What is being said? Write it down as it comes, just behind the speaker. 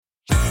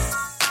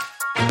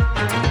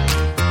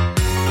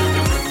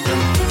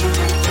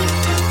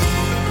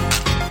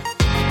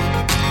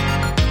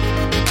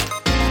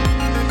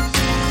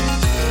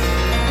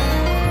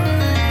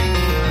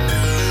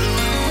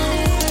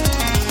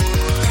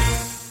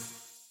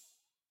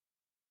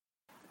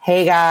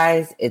Hey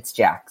guys, it's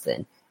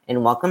Jackson,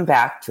 and welcome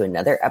back to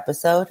another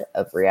episode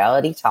of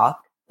Reality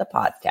Talk, the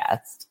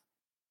podcast.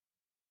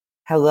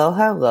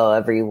 Hello,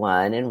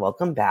 everyone, and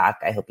welcome back.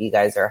 I hope you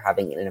guys are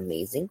having an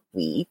amazing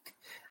week.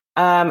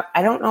 I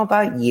don't know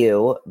about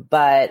you,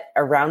 but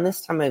around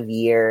this time of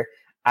year,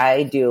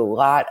 I do a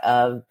lot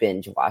of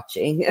binge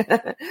watching,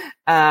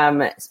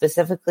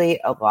 specifically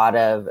a lot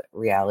of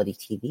reality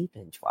TV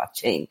binge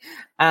watching.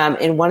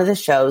 And one of the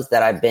shows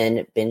that I've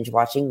been binge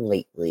watching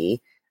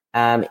lately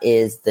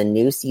is the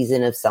new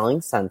season of Selling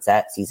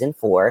Sunset, season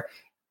 4,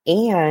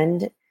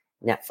 and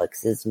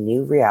Netflix's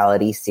new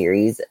reality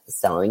series,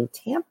 Selling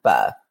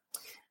Tampa.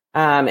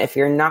 If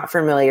you're not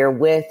familiar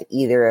with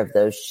either of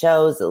those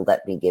shows,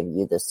 let me give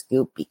you the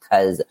scoop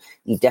because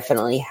you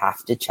definitely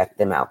have to check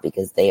them out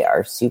because they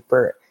are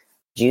super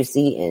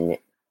juicy and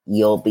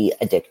you'll be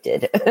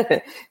addicted.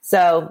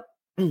 So,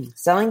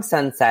 Selling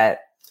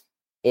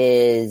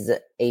is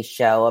a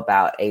show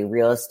about a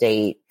real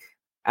estate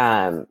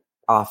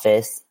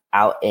office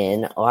out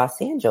in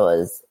Los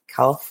Angeles,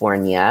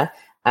 California.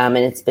 And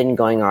it's been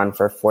going on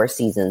for 4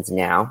 seasons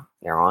now.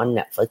 They're on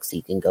Netflix, so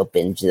you can go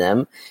binge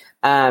them.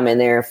 And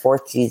their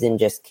 4th season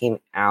just came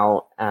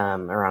out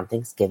around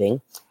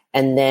Thanksgiving.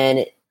 And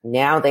then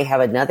now they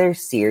have another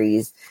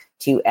series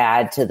to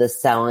add to the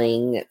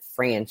Selling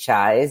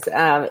franchise.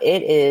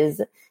 It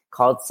is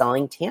called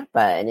Selling Tampa,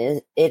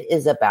 and it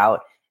is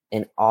about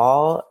an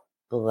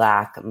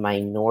all-Black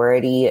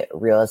minority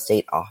real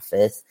estate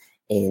office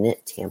in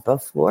Tampa,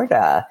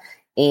 Florida.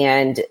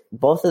 And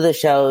both of the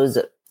shows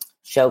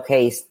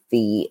showcase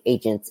the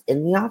agents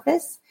in the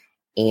office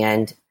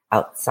and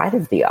outside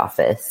of the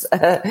office.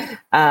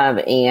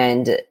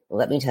 And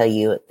let me tell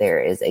you, there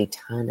is a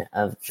ton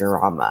of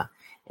drama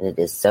and it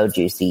is so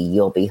juicy.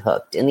 You'll be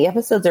hooked. And the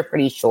episodes are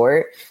pretty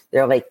short.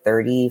 They're like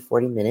 30,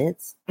 40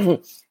 minutes and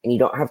you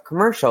don't have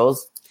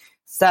commercials.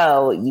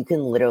 So you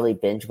can literally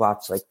binge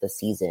watch like the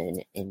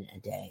season in a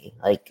day.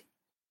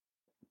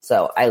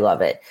 So I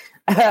love it.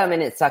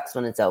 And it sucks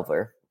when it's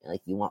over.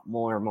 Like you want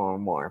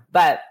more.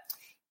 But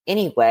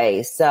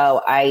anyway,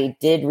 so I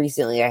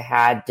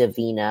had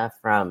Davina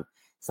from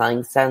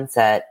Selling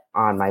Sunset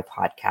on my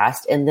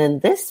podcast. And then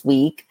this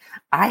week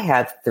I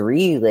have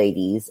 3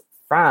 ladies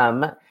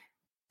from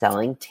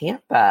Selling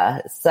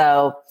Tampa.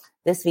 So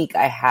this week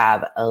I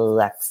have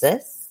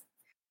Alexis,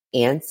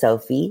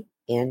 Anne-Sophie,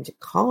 and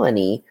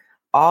Colony,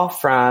 all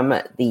from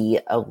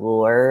the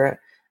Allure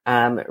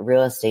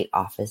real estate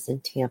office in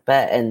Tampa,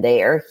 and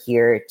they are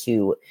here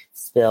to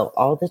spill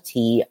all the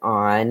tea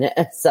on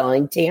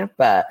Selling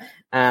Tampa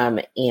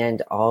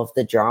and all of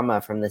the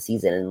drama from the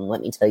season. And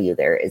let me tell you,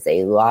 there is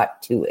a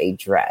lot to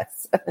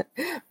address.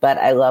 But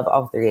I love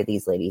all 3 of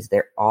these ladies.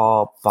 They're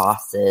all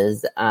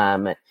bosses,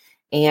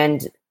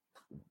 and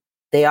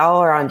they all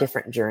are on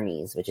different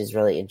journeys, which is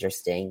really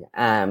interesting.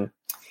 And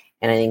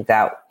I think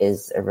that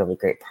is a really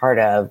great part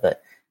of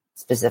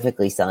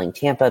specifically Selling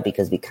Tampa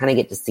because we kind of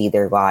get to see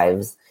their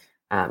lives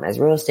as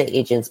real estate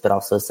agents, but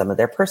also some of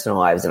their personal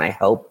lives. And I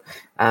hope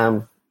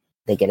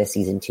they get a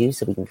season 2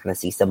 so we can kind of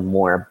see some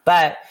more.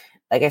 But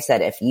like I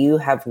said, if you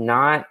have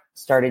not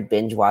started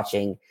binge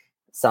watching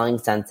Selling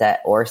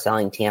Sunset or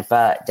Selling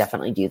Tampa,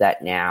 definitely do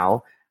that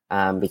now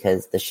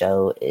because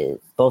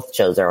both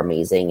shows are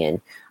amazing.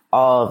 And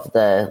all of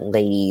the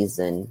ladies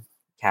and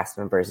cast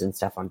members and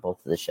stuff on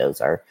both of the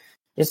shows are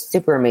just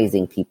super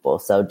amazing people.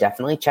 So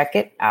definitely check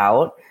it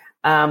out.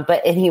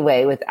 But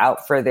anyway,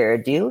 without further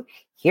ado,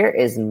 here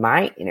is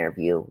my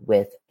interview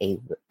with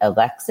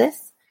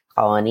Alexis,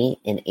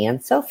 Colony, and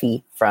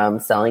Anne-Sophie from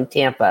Selling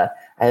Tampa.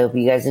 I hope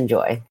you guys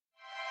enjoy.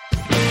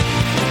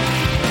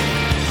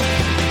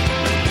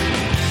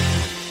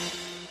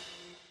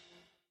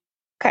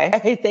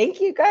 Okay, thank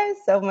you guys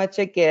so much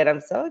again.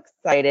 I'm so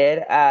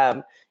excited.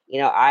 I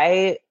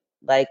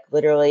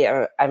literally,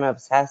 I'm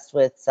obsessed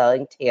with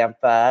Selling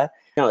Tampa.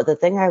 The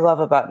thing I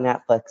love about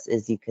Netflix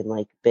is you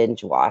can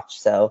binge watch.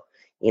 So,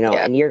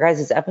 and your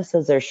guys'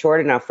 episodes are short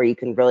enough where you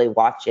can really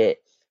watch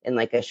it in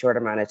a short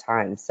amount of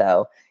time.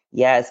 So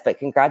yes, but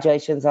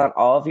congratulations on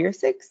all of your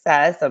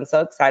success. I'm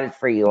so excited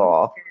for you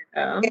all.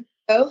 Oh.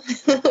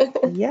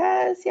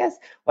 Yes.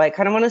 Well, I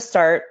kind of want to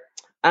start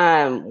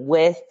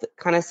with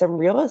kind of some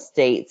real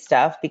estate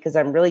stuff because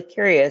I'm really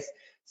curious.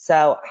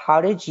 So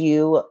how did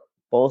you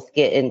both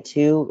get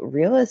into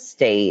real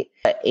estate?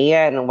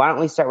 And why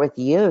don't we start with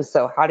you?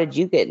 So how did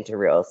you get into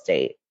real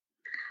estate?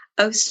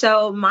 Oh,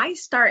 so my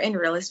start in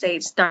real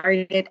estate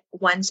started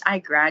once I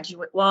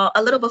graduated. Well,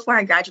 a little before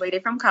I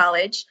graduated from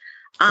college.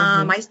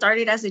 I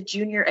started as a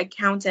junior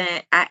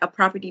accountant at a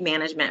property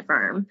management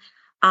firm.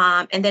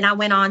 And then I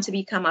went on to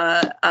become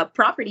a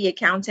property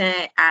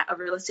accountant at a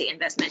real estate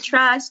investment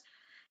trust.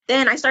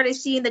 Then I started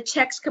seeing the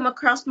checks come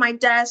across my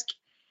desk.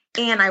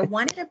 and I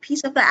wanted a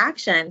piece of the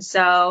action.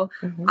 So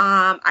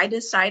I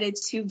decided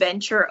to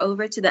venture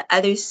over to the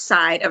other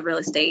side of real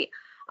estate.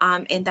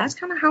 And that's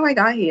kind of how I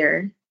got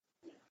here.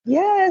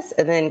 Yes.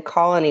 And then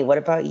Colony, what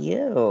about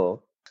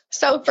you?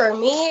 So for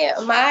me,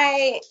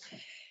 my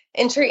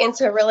entry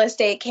into real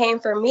estate came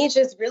from me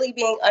just really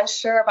being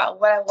unsure about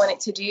what I wanted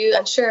to do,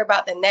 unsure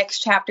about the next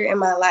chapter in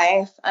my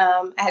life.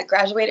 I had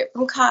graduated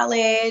from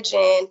college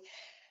and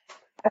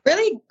I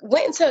really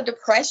went into a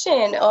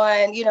depression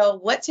on,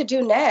 what to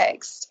do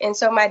next. And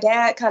so my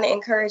dad kind of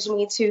encouraged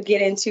me to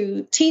get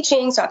into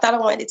teaching. So I thought I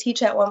wanted to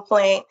teach at one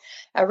point.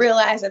 I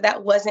realized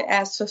that wasn't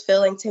as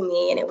fulfilling to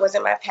me and it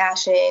wasn't my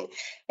passion.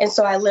 And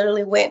so I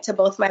literally went to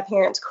both my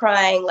parents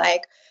crying,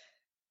 like,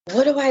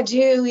 what do I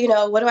do?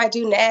 What do I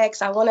do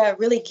next? I want to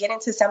really get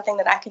into something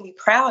that I can be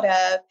proud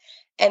of.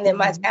 And then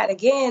my dad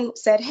again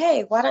said,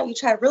 hey, why don't you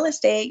try real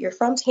estate? You're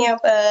from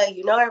Tampa.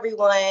 You know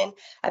everyone.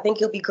 I think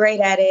you'll be great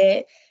at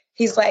it.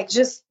 He's like,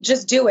 just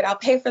do it. I'll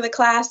pay for the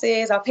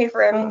classes. I'll pay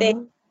for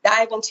everything.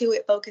 Dive into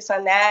it. Focus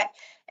on that.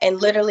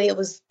 And literally, it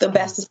was the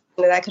best decision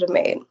that I could have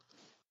made.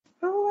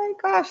 Oh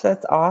my gosh,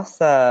 that's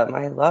awesome.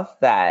 I love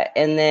that.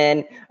 And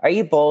then have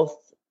you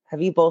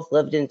both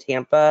lived in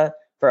Tampa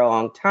for a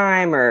long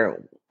time,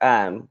 or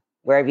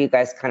where have you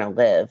guys kind of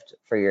lived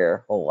for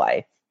your whole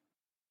life?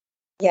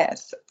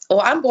 Yes.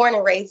 Well, I'm born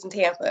and raised in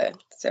Tampa.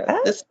 So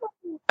this is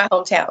my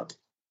hometown.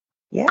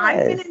 Yes.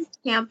 I've been in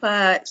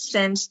Tampa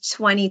since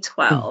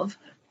 2012.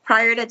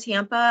 Prior to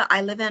Tampa,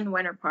 I live in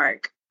Winter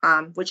Park,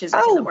 which is in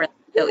the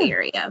Orlando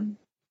area.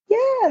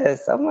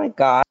 Yes. Oh my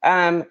God.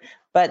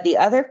 But the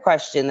other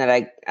question that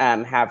I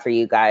have for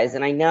you guys,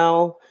 and I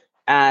know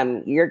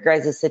your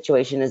guys'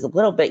 situation is a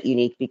little bit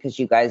unique because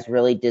you guys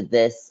really did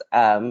this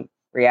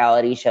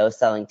reality show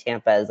Selling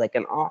Tampa as like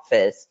an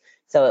office.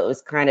 So it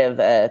was kind of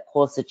a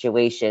cool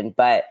situation.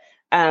 But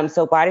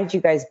so why did you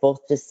guys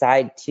both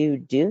decide to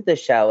do the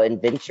show and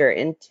venture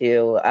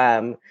into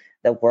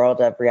the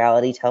world of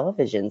reality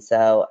television?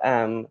 So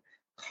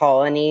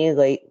Colony,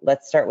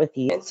 let's start with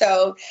you. And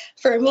so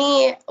for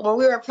me, when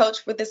we were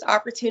approached with this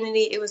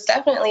opportunity, it was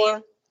definitely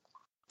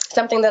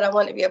something that I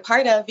wanted to be a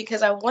part of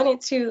because I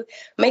wanted to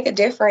make a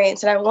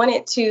difference and I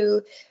wanted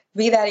to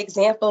be that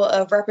example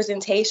of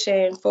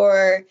representation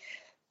for,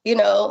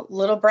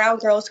 little brown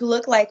girls who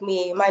look like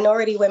me,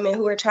 minority women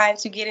who are trying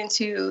to get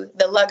into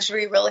the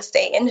luxury real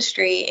estate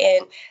industry,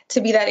 and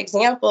to be that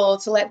example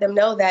to let them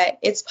know that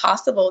it's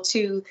possible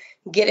to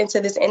get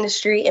into this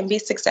industry and be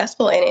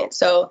successful in it.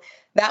 So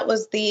that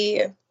was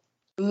the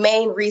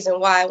main reason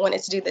why I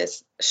wanted to do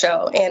this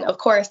show. And of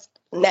course,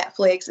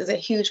 Netflix is a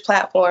huge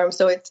platform,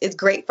 so it's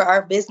great for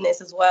our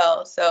business as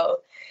well. So,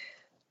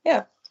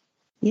 yeah.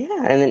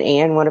 Yeah. And then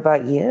Anne, what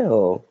about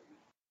you?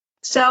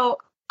 So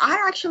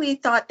I actually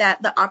thought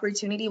that the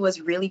opportunity was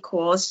really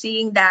cool,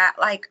 seeing that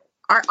like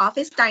our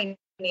office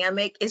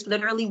dynamic is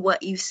literally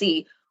what you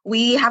see.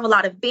 We have a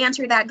lot of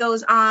banter that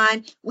goes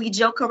on. We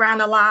joke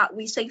around a lot.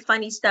 We say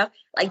funny stuff.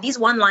 Like these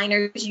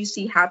one-liners you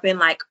see happen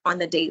like on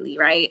the daily,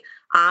 right?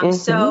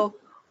 So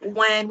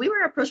when we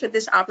were approached with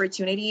this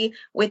opportunity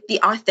with the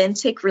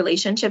authentic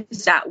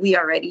relationships that we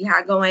already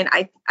had going,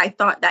 I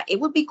thought that it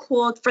would be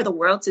cool for the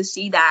world to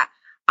see that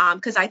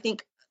because I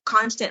think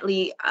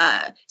constantly,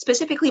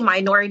 specifically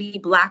minority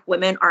Black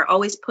women are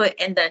always put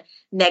in the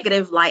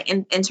negative light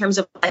in terms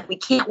of like, we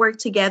can't work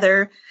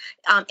together.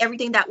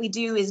 Everything that we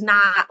do is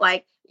not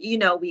like,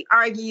 we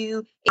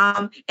argue.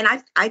 And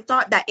I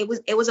thought that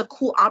it was a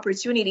cool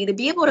opportunity to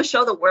be able to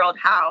show the world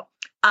how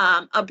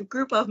a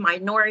group of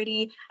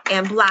minority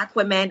and Black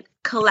women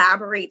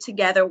collaborate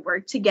together,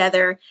 work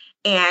together,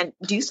 and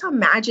do some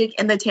magic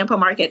in the Tampa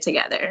market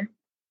together.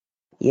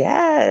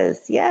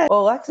 Yes.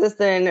 Well, Alexis,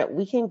 then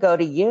we can go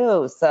to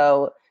you.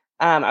 So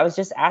I was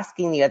just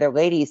asking the other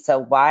ladies, so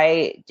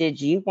why did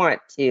you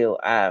want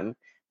to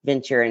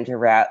venture into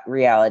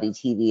reality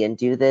TV and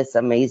do this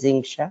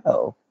amazing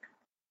show?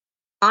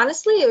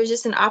 Honestly, it was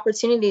just an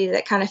opportunity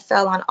that kind of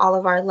fell on all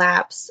of our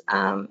laps.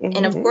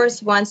 And of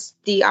course, once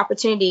the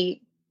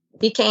opportunity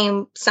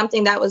became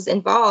something that was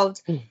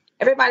involved,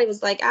 everybody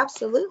was like,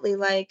 absolutely.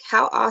 Like,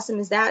 how awesome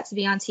is that to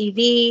be on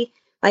TV?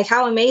 Like,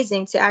 how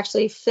amazing to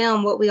actually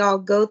film what we all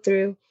go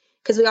through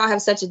because we all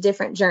have such a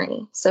different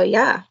journey. So,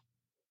 yeah.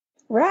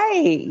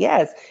 Right.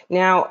 Yes.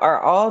 Now,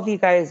 are all of you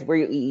guys, were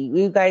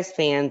you guys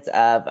fans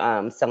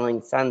of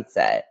Selling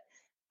Sunset?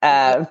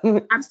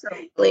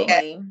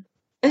 Absolutely.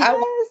 I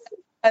was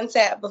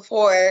Sunset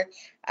before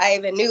I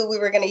even knew we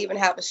were going to even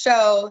have a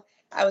show.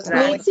 I was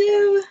Me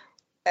too.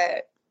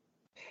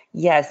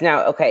 Yes.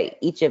 Now, okay,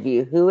 each of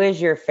you, who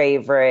is your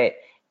favorite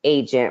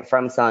agent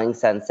from Selling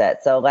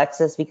Sunset? So,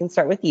 Alexis, we can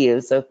start with you.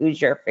 So, who's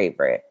your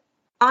favorite?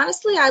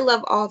 Honestly, I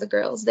love all the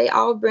girls. They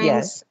all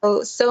bring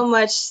so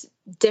much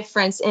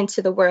difference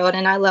into the world,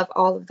 and I love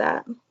all of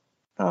that.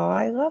 Oh,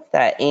 I love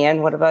that.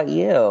 Anne, what about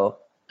you?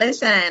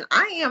 Listen,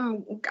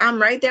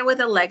 I'm right there with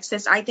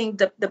Alexis. I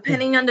think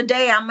depending on the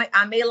day,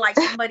 I may like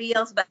somebody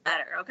else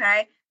better.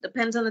 Okay,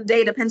 depends on the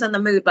day, depends on the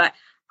mood. But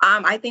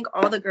I think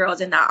all the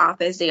girls in that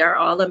office, they are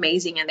all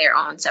amazing in their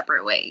own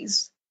separate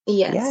ways.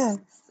 Yes.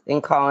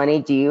 And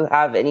Colony, do you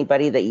have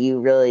anybody that you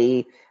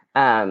really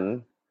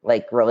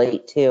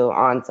relate to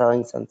on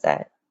Selling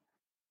Sunset?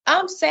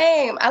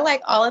 Same. I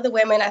like all of the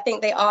women. I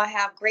think they all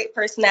have great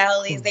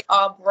personalities. They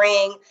all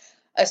bring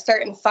a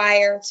certain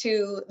fire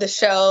to the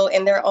show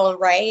in their own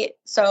right.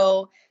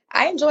 So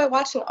I enjoy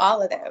watching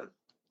all of them.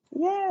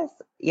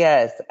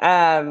 Yes.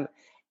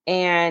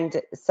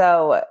 And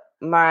so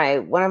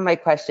one of my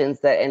questions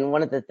and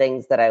one of the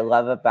things that I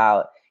love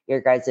about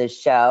your guys'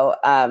 show,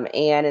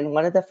 and in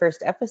one of the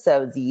first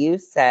episodes, you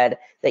said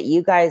that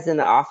you guys in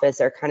the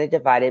office are kind of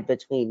divided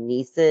between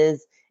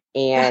nieces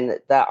and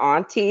the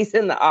aunties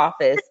in the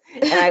office.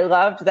 And I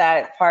loved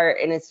that part.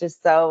 And it's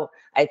just I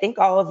think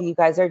all of you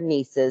guys are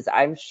nieces,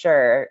 I'm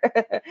sure.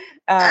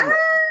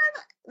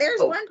 There's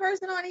one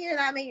person on here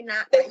that may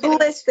not.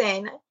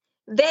 Listen,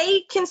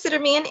 they consider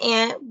me an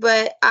aunt,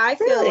 but I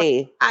feel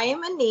like I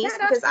am a niece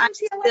because I'm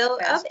still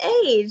of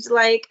age.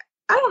 Like,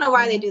 I don't know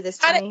why they do this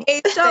to me.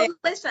 So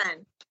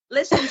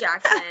listen,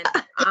 Jackson.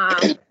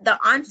 The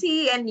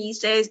auntie and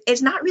nieces,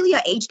 it's not really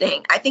an age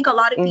thing. I think a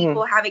lot of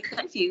people have it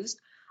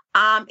confused.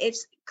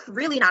 It's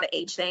really not an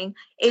age thing.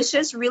 It's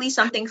just really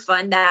something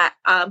fun that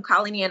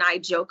Colony and I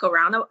joke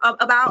around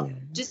about,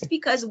 just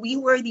because we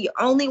were the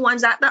only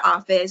ones at the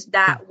office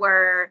that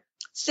were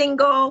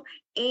single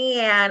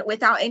and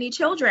without any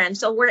children.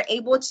 So we're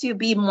able to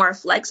be more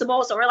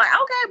flexible. So we're like,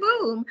 okay,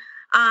 boom.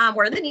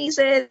 We're the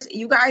nieces.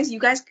 You guys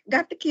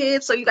got the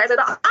kids. So you guys are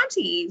the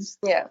aunties.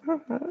 Yeah.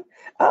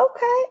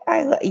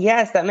 Okay.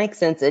 Yes, that makes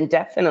sense. And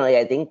definitely,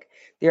 I think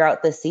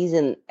throughout the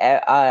season,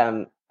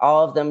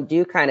 all of them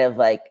do kind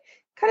of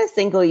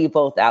single you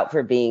both out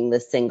for being the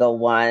single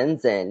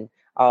ones and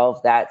all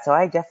of that. So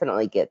I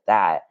definitely get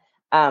that.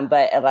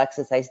 But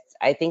Alexis,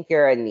 I think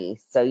you're a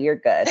niece, so you're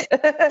good.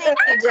 Thank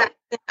you, Jackson.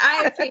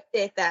 I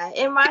appreciate that.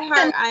 In my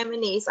heart, I'm a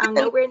niece. I'm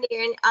nowhere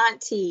near an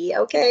auntie,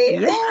 okay?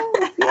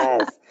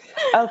 Yes.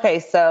 Okay,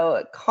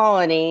 so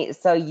Colony,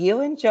 so you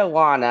and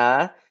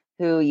Joanna,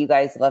 who you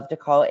guys love to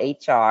call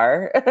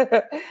HR,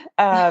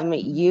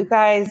 you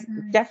guys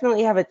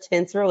definitely have a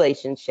tense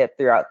relationship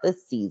throughout the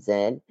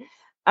season.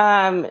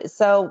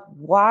 So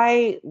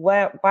why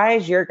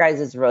is your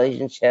guys'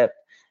 relationship,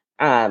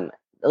 at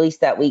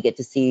least that we get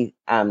to see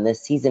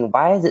this season,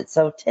 why is it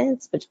so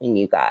tense between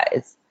you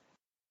guys?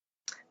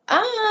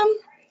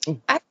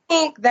 I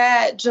think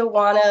that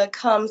Joanna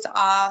comes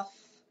off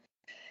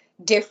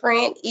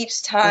different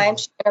each time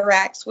she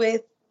interacts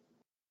with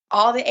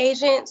all the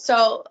agents.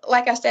 So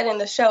like I said in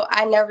the show,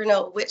 I never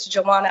know which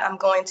Joanna I'm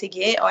going to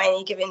get on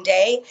any given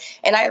day.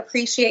 And I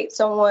appreciate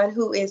someone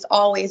who is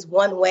always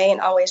one way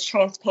and always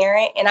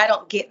transparent. And I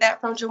don't get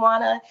that from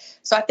Joanna.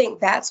 So I think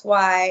that's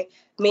why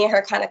me and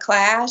her kind of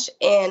clash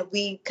and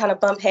we kind of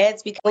bump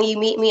heads, because when you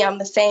meet me, I'm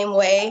the same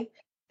way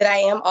that I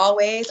am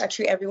always. I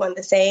treat everyone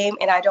the same.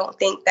 And I don't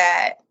think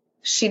that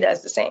she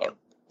does the same.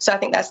 So I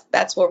think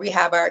that's where we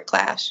have our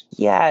clash.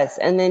 Yes.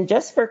 And then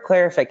just for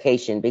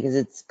clarification, because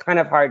it's kind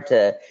of hard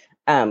to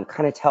kind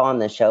of tell on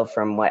the show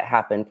from what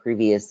happened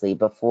previously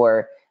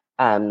before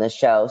the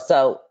show.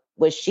 So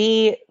was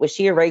she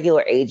a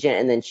regular agent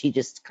and then she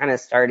just kind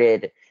of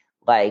started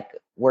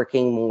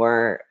working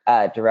more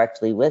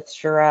directly with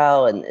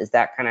Sherelle? And is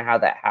that kind of how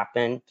that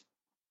happened?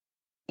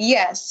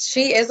 Yes,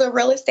 she is a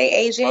real estate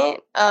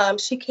agent.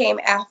 She came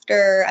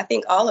after, I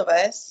think, all of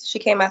us. She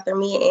came after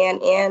me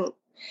and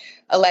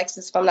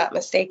Alexis, if I'm not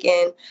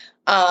mistaken.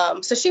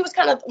 So she was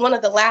kind of one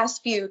of the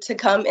last few to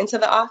come into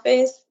the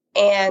office,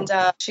 and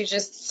she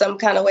just some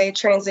kind of way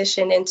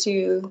transitioned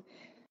into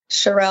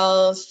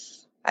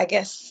Sherelle's, I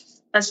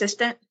guess,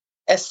 assistant.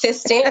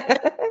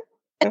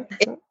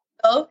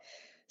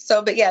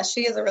 So, but yeah,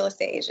 she is a real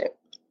estate agent.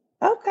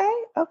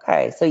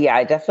 Okay. So yeah,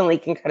 I definitely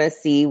can kind of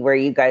see where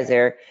you guys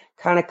are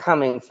kind of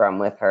coming from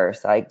with her.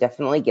 So I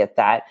definitely get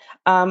that.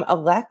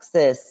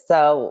 Alexis,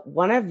 so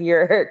one of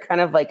your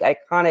kind of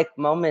iconic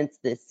moments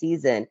this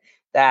season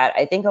that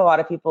I think a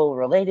lot of people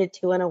related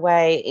to in a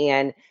way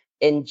and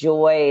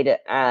enjoyed,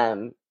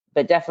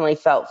 but definitely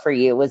felt for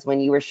you, was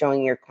when you were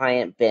showing your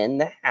client Ben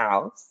the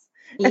house.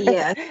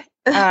 Yeah.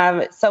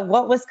 So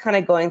what was kind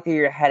of going through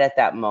your head at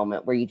that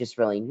moment? Were you just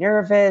really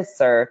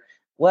nervous, or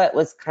what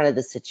was kind of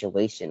the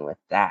situation with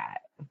that?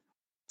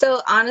 So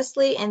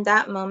honestly, in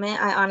that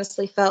moment, I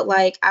honestly felt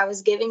like I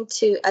was giving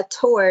a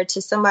tour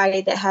to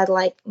somebody that had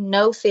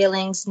no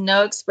feelings,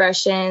 no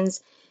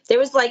expressions. There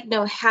was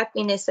no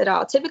happiness at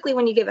all. Typically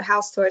when you give a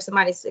house tour,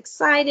 somebody's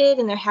excited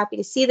and they're happy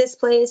to see this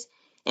place.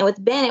 And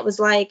with Ben, it was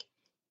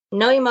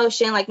no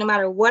emotion. No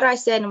matter what I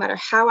said, no matter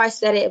how I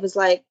said it, it was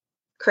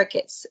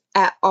crickets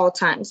at all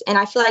times. And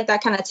I feel like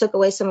that kind of took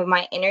away some of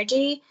my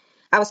energy.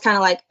 I was kind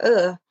of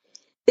ugh.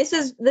 This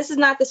is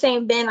not the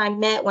same Ben I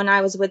met when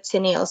I was with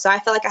Tennille. So I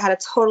felt like I had a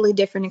totally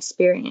different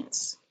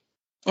experience.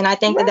 And I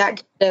think that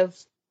could have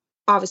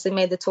obviously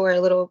made the tour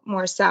a little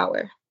more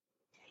sour.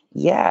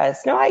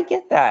 Yes. No, I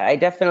get that. I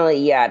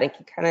definitely, I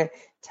can kind of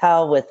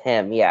tell with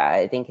him. Yeah,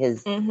 I think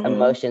his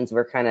emotions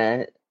were kind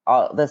of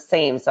all the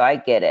same. So I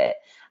get it.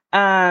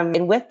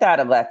 And with that,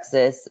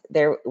 Alexis,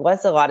 there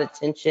was a lot of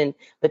tension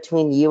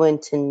between you and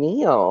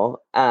Tennille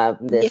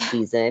this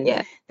season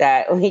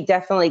that we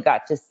definitely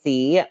got to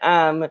see.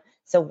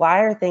 So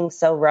why are things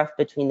so rough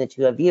between the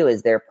two of you?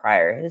 Is there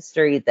prior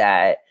history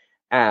that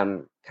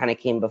kind of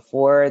came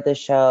before the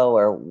show,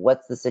 or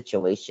what's the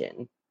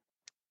situation?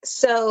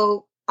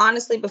 So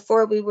honestly,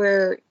 before we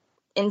were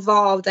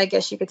involved, I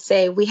guess you could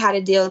say, we had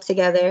a deal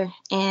together,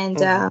 and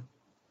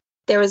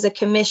there was a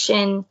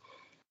commission.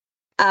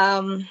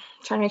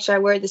 Trying to make sure I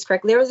word this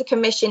correctly. There was a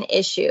commission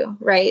issue,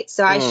 right?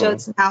 So I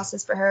showed some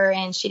houses for her,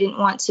 and she didn't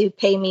want to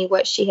pay me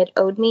what she had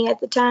owed me at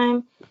the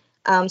time.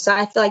 So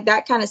I feel like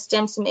that kind of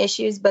stemmed some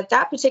issues. But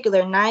that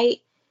particular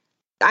night,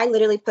 I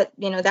literally put,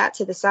 that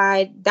to the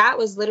side. That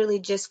was literally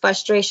just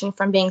frustration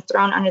from being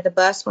thrown under the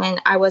bus when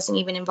I wasn't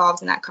even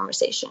involved in that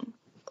conversation.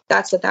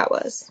 That's what that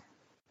was.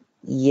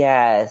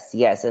 Yes.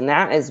 And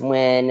that is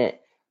when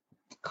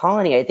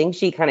Colony, I think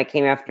she kind of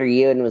came after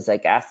you and was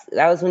like, that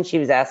was when she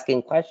was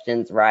asking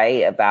questions,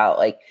 right? About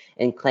like,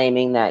 and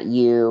claiming that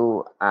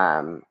you,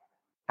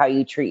 how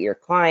you treat your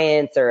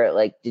clients, or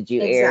like, did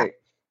you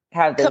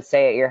have them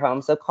stay at your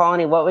home? So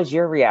Colony, what was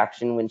your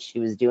reaction when she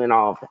was doing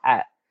all of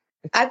that?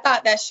 I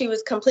thought that she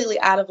was completely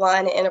out of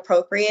line and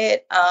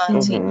inappropriate to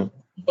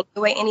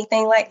insinuate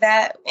anything like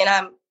that. And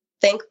I'm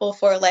thankful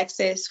for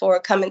Alexis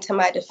for coming to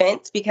my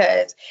defense,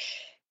 because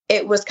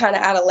it was kind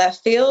of out of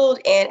left field.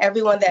 And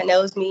everyone that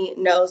knows me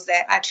knows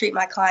that I treat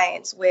my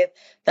clients with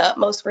the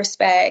utmost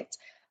respect.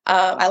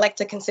 I like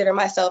to consider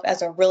myself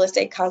as a real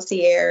estate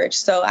concierge.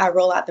 So I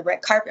roll out the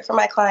red carpet for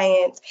my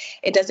clients.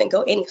 It doesn't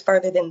go any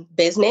further than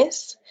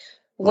business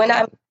when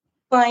I'm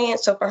client.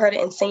 So for her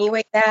to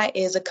insinuate that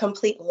is a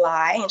complete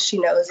lie, and she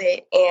knows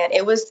it. And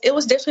it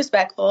was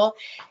disrespectful.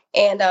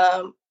 And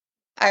I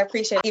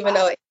appreciate it, even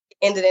though it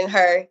ended in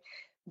her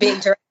being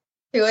dragged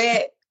to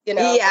it.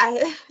 Yeah,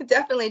 it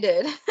definitely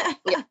did.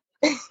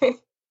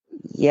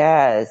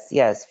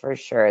 Yes, for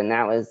sure. And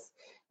that was,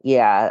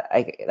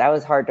 that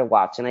was hard to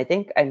watch.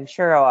 And I'm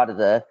sure a lot of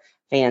the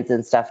fans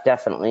and stuff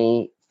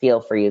definitely feel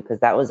for you,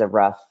 because that was a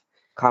rough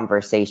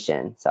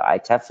conversation. So I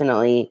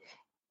definitely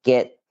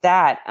get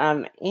that.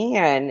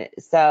 And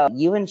so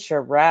you and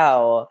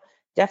Sherelle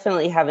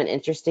definitely have an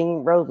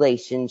interesting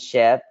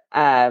relationship.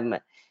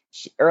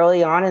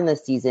 Early on in the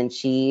season,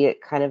 she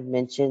kind of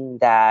mentioned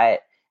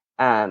that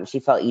she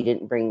felt you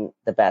didn't bring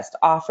the best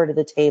offer to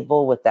the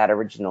table with that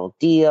original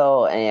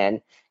deal,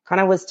 and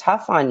kind of was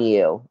tough on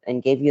you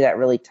and gave you that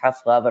really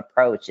tough love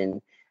approach.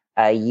 And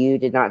you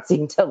did not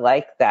seem to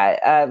like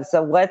that.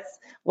 So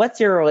what's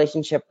your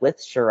relationship with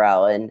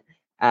Sherelle?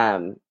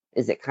 And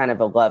is it kind of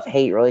a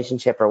love-hate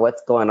relationship, or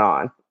what's going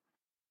on?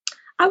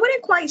 I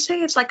wouldn't quite say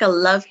it's like a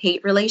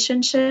love-hate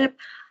relationship.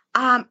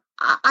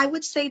 I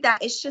would say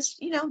that it's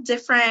just,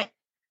 different.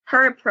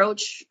 Her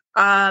approach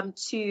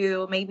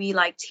to maybe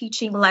like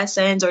teaching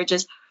lessons, or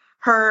just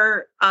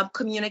her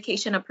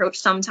communication approach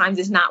sometimes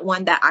is not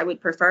one that I would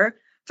prefer.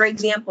 For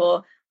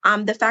example,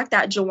 the fact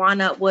that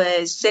Joanna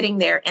was sitting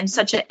there in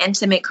such an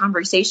intimate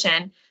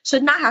conversation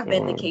should not have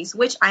been the case,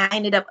 which I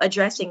ended up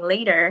addressing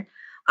later.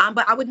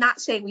 But I would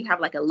not say we have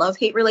like a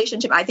love-hate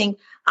relationship. I think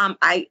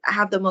I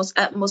have the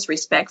utmost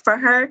respect for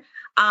her.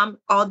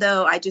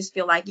 Although I just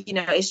feel like,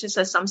 it's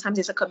just sometimes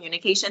it's a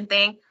communication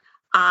thing.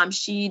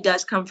 She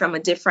does come from a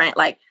different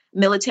like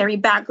military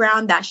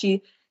background that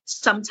she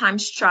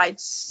sometimes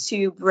tries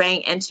to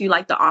bring into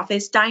like the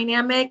office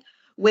dynamic,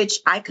 which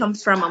I come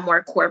from a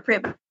more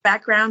corporate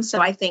background. So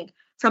I think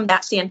from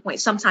that standpoint,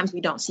 sometimes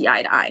we don't see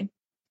eye to eye.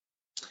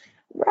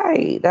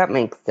 Right. That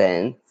makes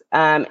sense.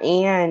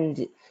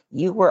 And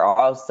you were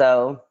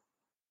also,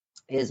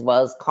 as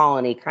well as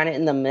Colony, kind of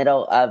in the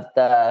middle of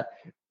the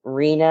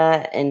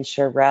Rena and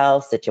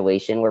Sherelle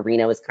situation, where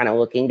Rena was kind of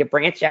looking to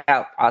branch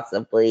out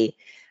possibly,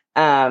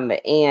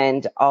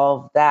 and all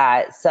of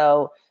that.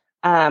 So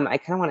I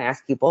kind of want to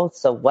ask you both.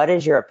 So what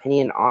is your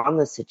opinion on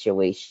the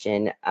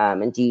situation?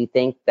 And do you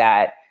think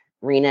that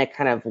Rena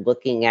kind of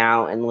looking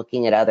out and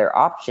looking at other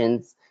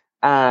options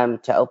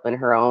to open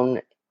her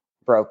own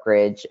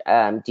brokerage,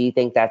 do you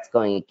think that's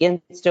going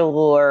against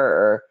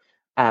Allure,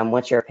 or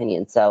what's your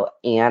opinion? So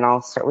Anne,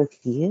 I'll start with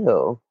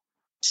you.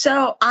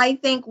 So I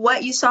think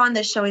what you saw on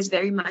this show is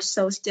very much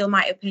so still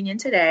my opinion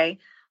today.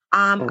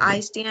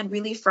 I stand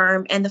really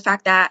firm in the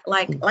fact that,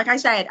 like I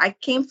said, I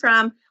came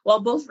from,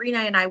 both Rena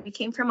and I, we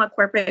came from a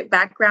corporate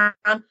background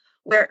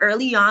where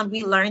early on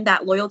we learned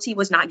that loyalty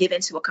was not given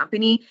to a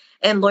company,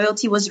 and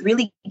loyalty was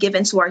really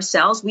given to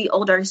ourselves. We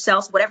owed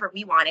ourselves whatever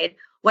we wanted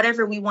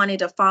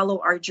to follow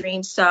our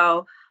dreams.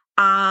 So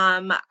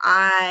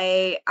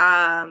I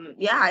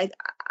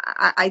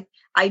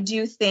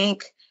do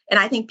think, and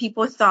I think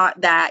people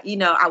thought that,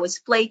 I was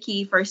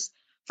flaky for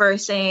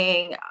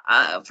saying,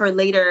 for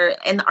later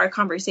in our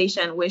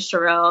conversation with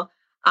Sherelle,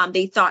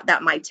 they thought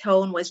that my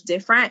tone was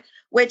different,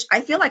 which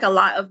I feel like a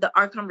lot of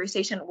our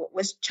conversation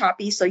was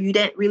choppy, so you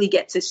didn't really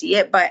get to see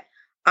it. But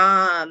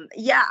I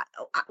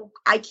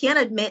can't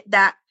admit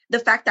that the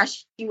fact that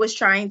she was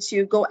trying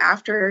to go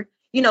after,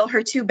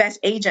 her two best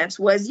agents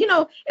was,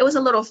 it was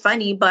a little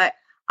funny, but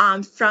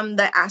from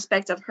the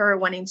aspect of her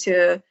wanting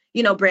to,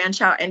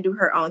 branch out and do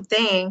her own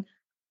thing,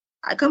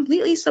 I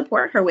completely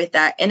support her with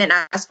that. And then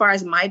as far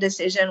as my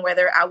decision,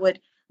 whether I would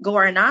go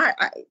or not,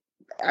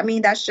 I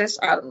mean, that's just,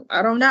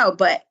 I don't know,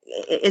 but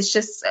it's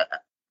just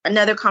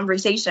another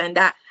conversation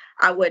that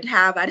I would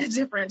have at a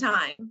different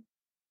time.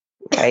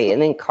 Okay.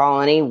 And then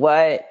Colony,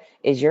 what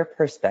is your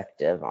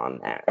perspective on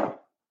that?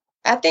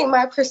 I think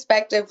my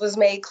perspective was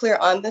made clear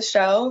on the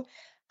show.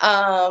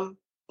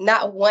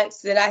 Not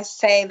once did I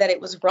say that it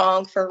was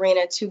wrong for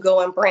Rena to go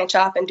and branch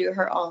off and do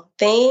her own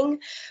thing.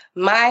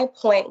 My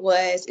point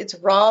was it's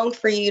wrong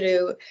for you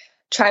to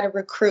try to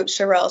recruit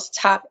Sherelle's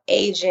top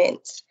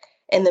agent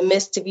in the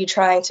midst of you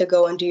trying to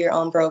go and do your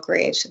own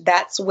brokerage.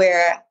 That's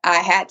where I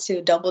had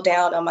to double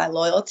down on my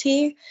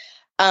loyalty.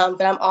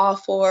 But I'm all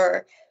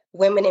for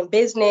women in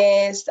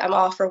business. I'm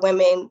all for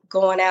women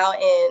going out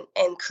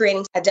and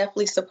creating. I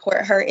definitely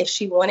support her if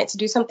she wanted to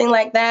do something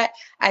like that.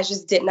 I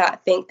just did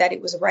not think that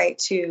it was right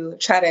to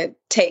try to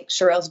take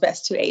Sherelle's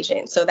best two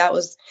agents. So that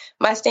was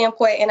my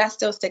standpoint, and I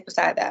still stick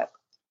beside that.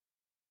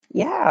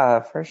 Yeah,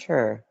 for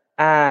sure.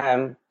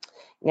 Now,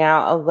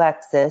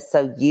 Alexis,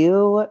 so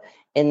you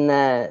in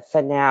the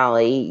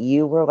finale,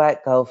 you were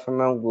let go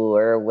from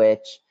Allure,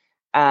 which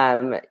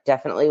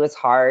definitely was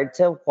hard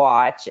to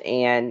watch.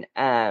 And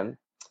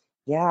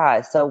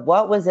yeah, so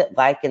what was it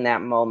like in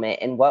that moment?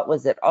 And what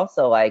was it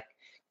also like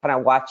kind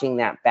of watching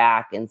that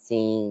back and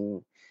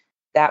seeing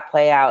that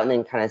play out and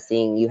then kind of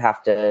seeing you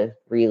have to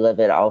relive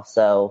it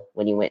also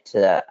when you went to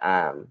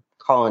the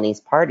Colony's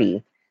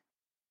party?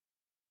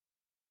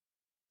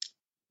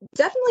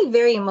 Definitely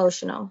very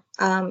emotional.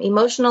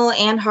 Emotional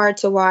and hard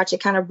to watch.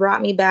 It kind of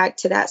brought me back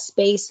to that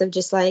space of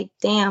just like,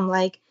 damn,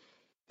 like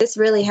this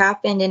really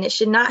happened and it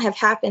should not have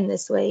happened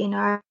this way.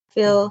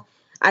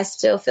 I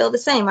still feel the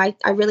same. I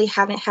really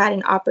haven't had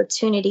an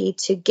opportunity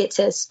to get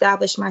to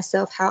establish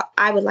myself how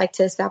I would like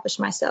to establish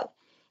myself.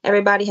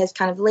 Everybody has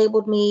kind of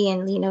labeled me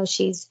and,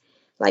 she's,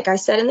 like I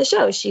said in the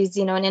show, she's,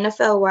 an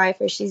NFL wife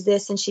or she's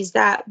this and she's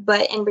that.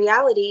 But in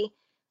reality,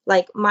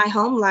 like my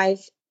home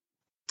life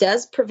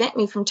does prevent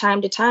me from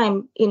time to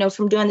time,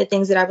 from doing the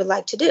things that I would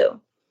like to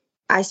do.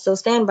 I still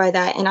stand by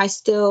that. And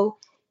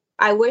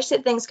I wish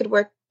that things could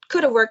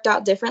have worked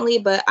out differently,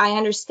 but I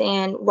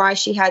understand why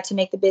she had to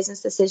make the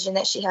business decision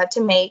that she had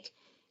to make.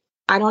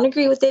 I don't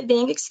agree with it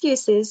being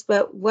excuses,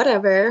 but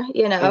whatever,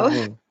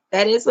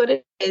 that is what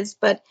it is.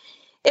 But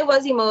it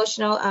was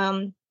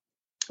emotional.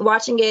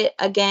 Watching it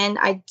again,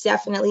 I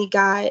definitely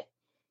got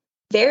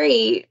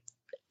very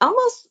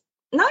almost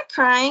not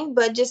crying,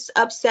 but just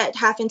upset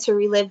having to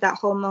relive that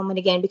whole moment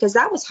again, because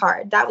that was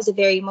hard. That was a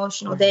very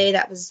emotional day.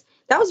 That was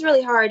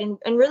really hard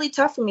and really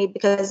tough for me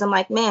because I'm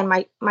like, man,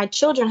 my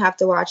children have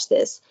to watch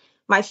this.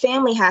 My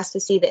family has to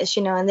see this,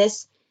 and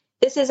this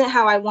isn't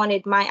how I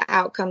wanted my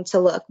outcome to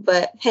look.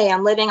 But hey,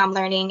 I'm living, I'm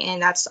learning,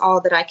 and that's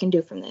all that I can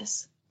do from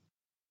this.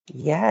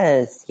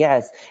 Yes.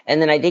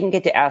 And then I didn't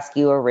get to ask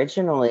you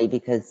originally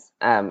because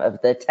of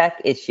the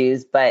tech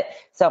issues, but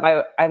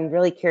so I'm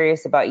really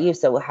curious about you.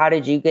 So how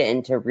did you get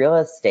into real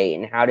estate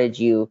and how did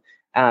you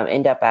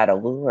end up at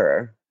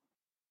Allure?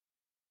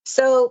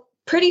 So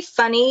pretty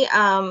funny.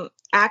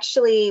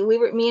 Actually,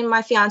 me and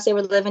my fiance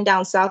were living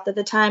down south at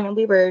the time, and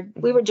we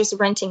were just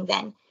renting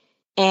then.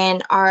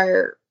 And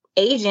our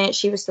agent,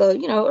 she was still,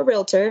 a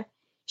realtor.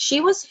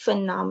 She was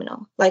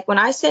phenomenal. Like when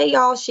I say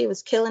y'all, she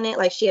was killing it.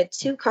 Like she had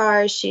 2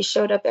 cars. She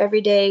showed up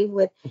every day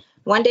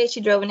one day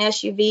she drove an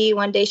SUV.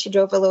 One day she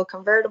drove a little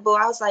convertible.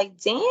 I was like,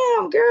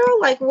 damn,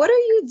 girl, like, what are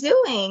you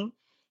doing?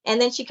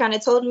 And then she kind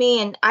of told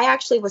me, and I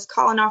actually was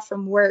calling off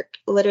from work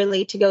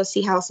literally to go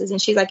see houses.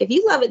 And she's like, if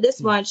you love it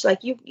this much,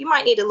 like you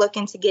might need to look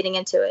into getting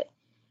into it.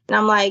 And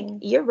I'm like,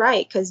 you're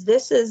right. Cause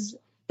this is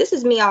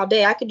me all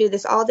day. I could do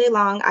this all day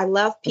long. I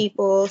love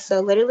people.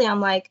 So literally I'm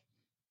like,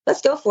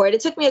 let's go for it.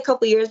 It took me a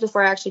couple years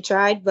before I actually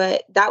tried,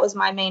 but that was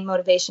my main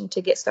motivation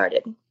to get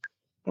started.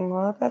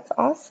 Well, that's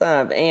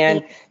awesome.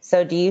 And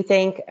so do you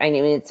think, I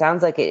mean, it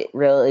sounds like it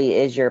really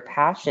is your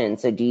passion.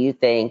 So do you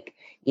think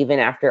even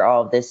after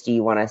all of this, do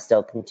you want to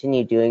still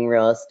continue doing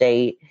real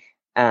estate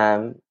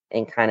and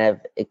kind of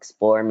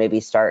explore, maybe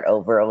start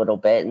over a little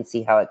bit and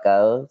see how it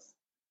goes?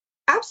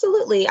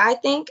 Absolutely. I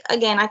think,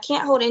 again, I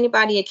can't hold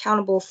anybody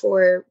accountable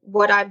for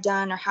what I've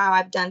done or how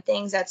I've done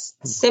things. That's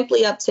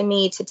simply up to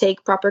me to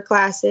take proper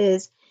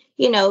classes.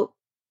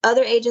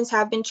 Other agents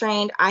have been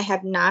trained. I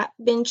have not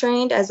been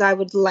trained as I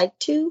would like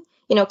to.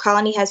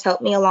 Colony has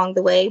helped me along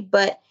the way,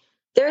 but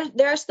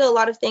there are still a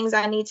lot of things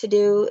I need to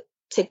do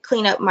to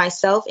clean up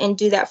myself and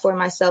do that for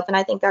myself. And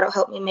I think that'll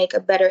help me make a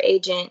better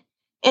agent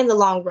in the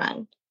long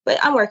run. But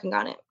I'm working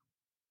on it.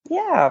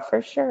 Yeah,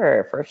 for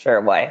sure.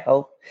 Well, I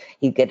hope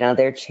you get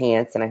another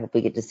chance and I hope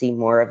we get to see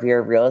more of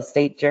your real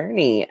estate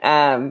journey.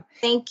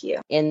 Thank you.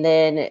 And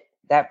then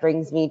that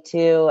brings me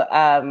to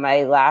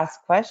my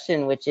last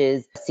question, which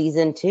is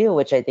season 2,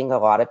 which I think a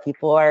lot of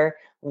people are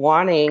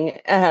wanting,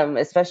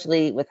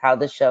 especially with how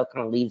the show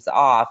kind of leaves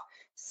off.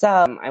 So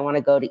I want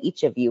to go to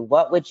each of you.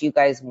 What would you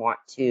guys want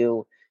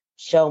to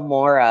show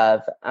more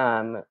of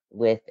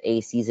with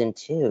a season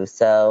 2?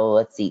 So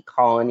let's see,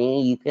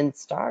 Colony, you can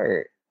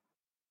start.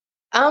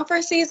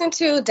 For season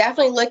 2,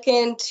 definitely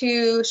looking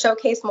to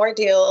showcase more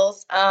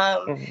deals.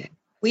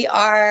 We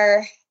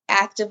are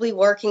actively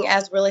working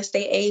as real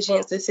estate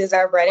agents. This is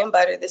our bread and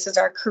butter. This is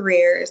our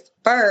careers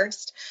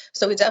first.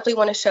 So we definitely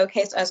want to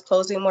showcase us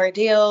closing more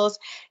deals.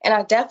 And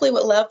I definitely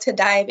would love to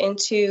dive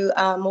into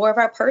more of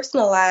our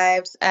personal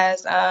lives,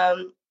 as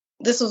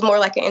this was more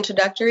like an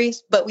introductory,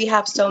 but we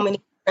have so many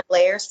different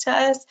layers to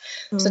us.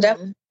 So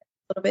definitely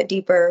a little bit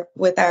deeper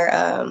with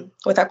our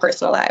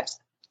personal lives.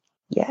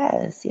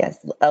 Yes.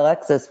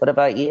 Alexis, what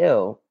about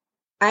you?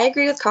 I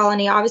agree with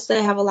Colony. Obviously,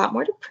 I have a lot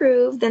more to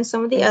prove than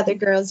some of the other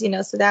girls,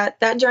 so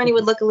that journey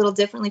would look a little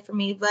differently for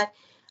me. But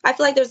I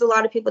feel like there's a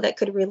lot of people that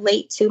could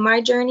relate to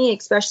my journey,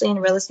 especially in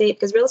real estate,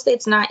 because real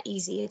estate's not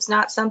easy. It's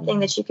not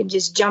something that you can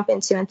just jump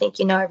into and think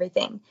you know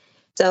everything.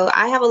 So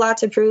I have a lot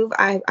to prove.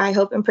 I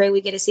hope and pray we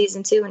get a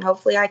season 2, and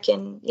hopefully I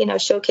can,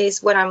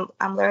 showcase what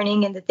I'm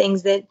learning and the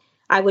things that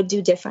I would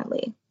do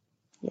differently.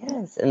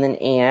 Yes. And then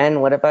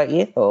Anne, what about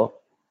you?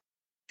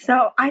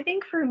 So I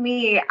think for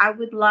me, I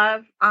would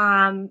love,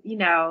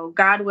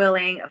 God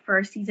willing,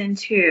 for season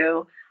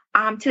 2,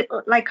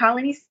 to, like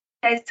Colony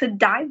says, to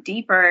dive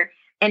deeper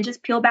and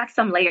just peel back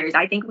some layers.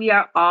 I think we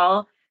are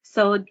all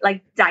so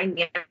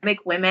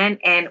dynamic women,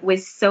 and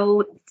with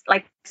so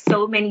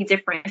many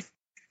different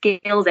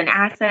skills and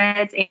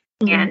assets.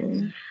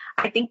 And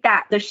I think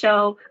that the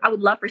show, I would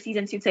love for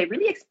season 2 to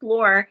really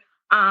explore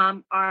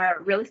our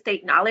real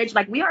estate knowledge.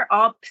 Like, we are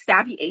all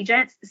savvy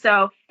agents.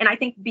 So, and I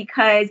think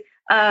because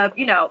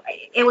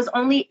it was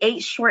only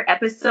 8 short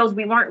episodes,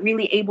 we weren't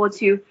really able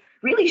to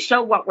really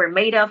show what we're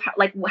made of,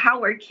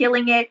 how we're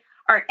killing it,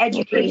 our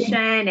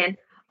education and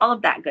all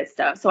of that good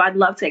stuff. So I'd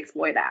love to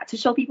explore that, to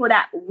show people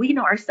that we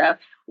know our stuff.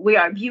 We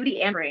are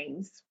beauty and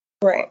rings.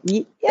 Right.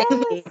 Yes.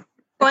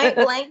 Point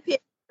blank,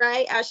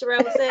 right?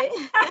 Ashura would say.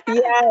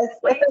 Yes.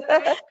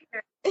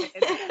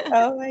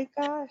 Oh my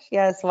gosh.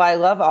 Yes. Well, I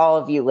love all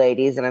of you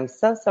ladies, and I'm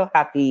so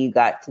happy you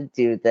got to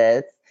do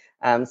this.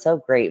 I'm so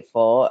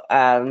grateful.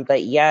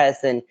 But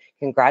yes, and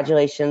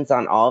congratulations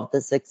on all of the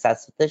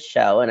success with the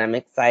show. And I'm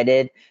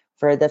excited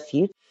for the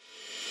future.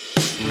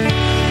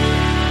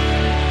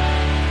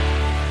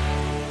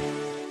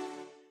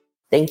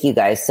 Thank you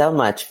guys so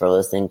much for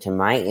listening to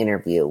my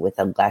interview with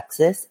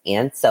Alexis,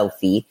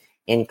 Anne-Sophie,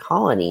 and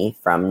Colony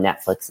from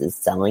Netflix's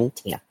Selling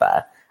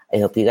Tampa. I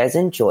hope you guys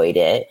enjoyed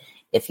it.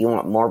 If you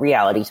want more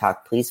reality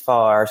talk, please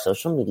follow our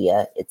social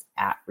media. It's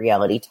at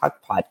Reality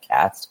Talk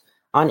Podcast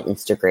on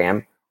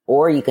Instagram.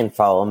 Or you can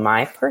follow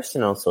my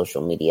personal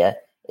social media.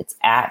 It's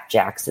at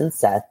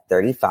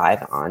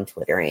JacksonSeth35 on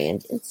Twitter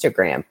and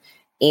Instagram.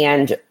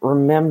 And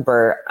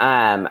remember,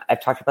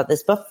 I've talked about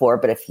this before,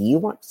 but if you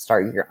want to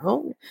start your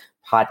own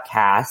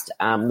podcast,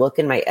 look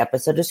in my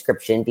episode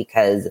description,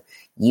 because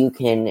you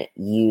can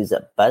use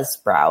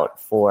Buzzsprout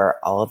for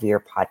all of your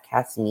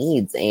podcast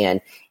needs.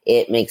 And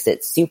it makes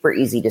it super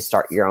easy to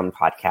start your own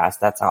podcast.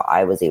 That's how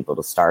I was able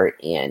to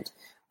start. And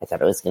I thought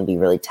it was going to be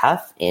really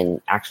tough, and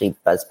actually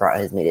Buzzsprout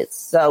has made it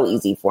so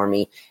easy for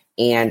me.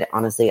 And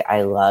honestly,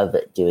 I love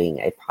doing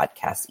a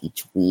podcast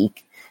each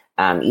week.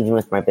 Even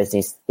with my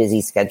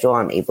busy schedule,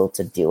 I'm able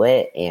to do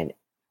it. And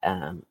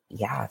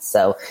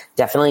so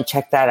definitely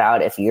check that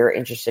out if you're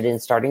interested in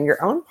starting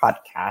your own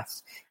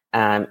podcast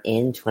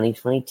in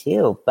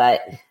 2022.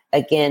 But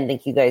again,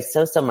 thank you guys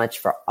so much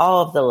for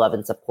all of the love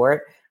and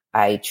support.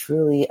 I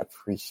truly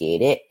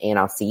appreciate it. And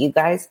I'll see you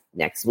guys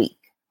next week.